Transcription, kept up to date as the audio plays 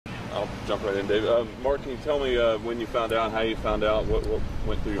I'll jump right in, Dave. Mark, can you tell me when you found out, how you found out, what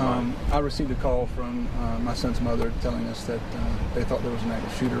went through your mind? I received a call from my son's mother telling us that they thought there was an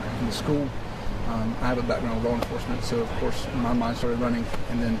active shooter in the school. I have a background in law enforcement, so of course my mind started running,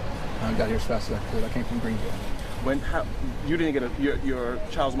 and then I got here as fast as I could. I came from Greenville. You didn't get your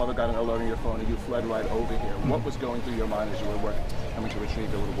child's mother got an alert on your phone and you fled right over here. Mm-hmm. What was going through your mind as you were coming to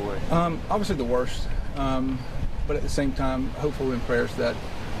retrieve your little boy? Obviously the worst, but at the same time, hopeful in prayers that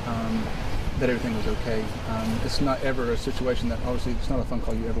everything was okay. It's not ever a situation that, obviously, it's not a phone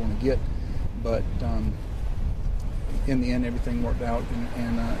call you ever want to get, but in the end, everything worked out,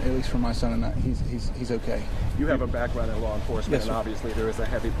 and at least for my son and I, he's okay. You have a background in law enforcement, yes, and obviously there is a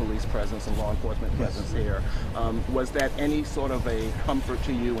heavy police presence and law enforcement presence here. Was that any sort of a comfort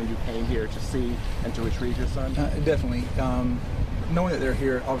to you when you came here to see and to retrieve your son? Definitely. Knowing that they're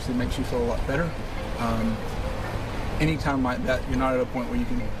here obviously makes you feel a lot better. Anytime like that, you're not at a point where you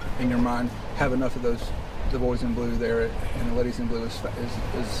can, in your mind, have enough of the boys in blue there and the ladies in blue as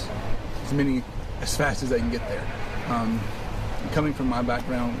fast as they can get there. Coming from my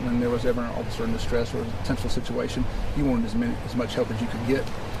background, when there was ever an officer in distress or a potential situation, you wanted as much help as you could get.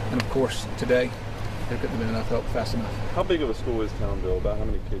 And of course, today, there couldn't have been enough help fast enough. How big of a school is Townville? About how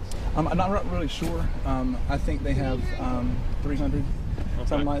many kids? I'm not really sure. I think they have 300,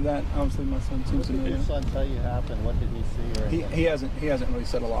 something like that. Obviously, my son seems to know. What did your son tell you happened? What did he see? Or he hasn't really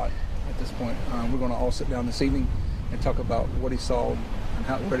said a lot at this point. We're going to all sit down this evening and talk about what he saw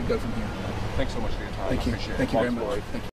and where to go from here. Thanks so much for your time. Thank you. I appreciate it. Thank you very much. Thank you.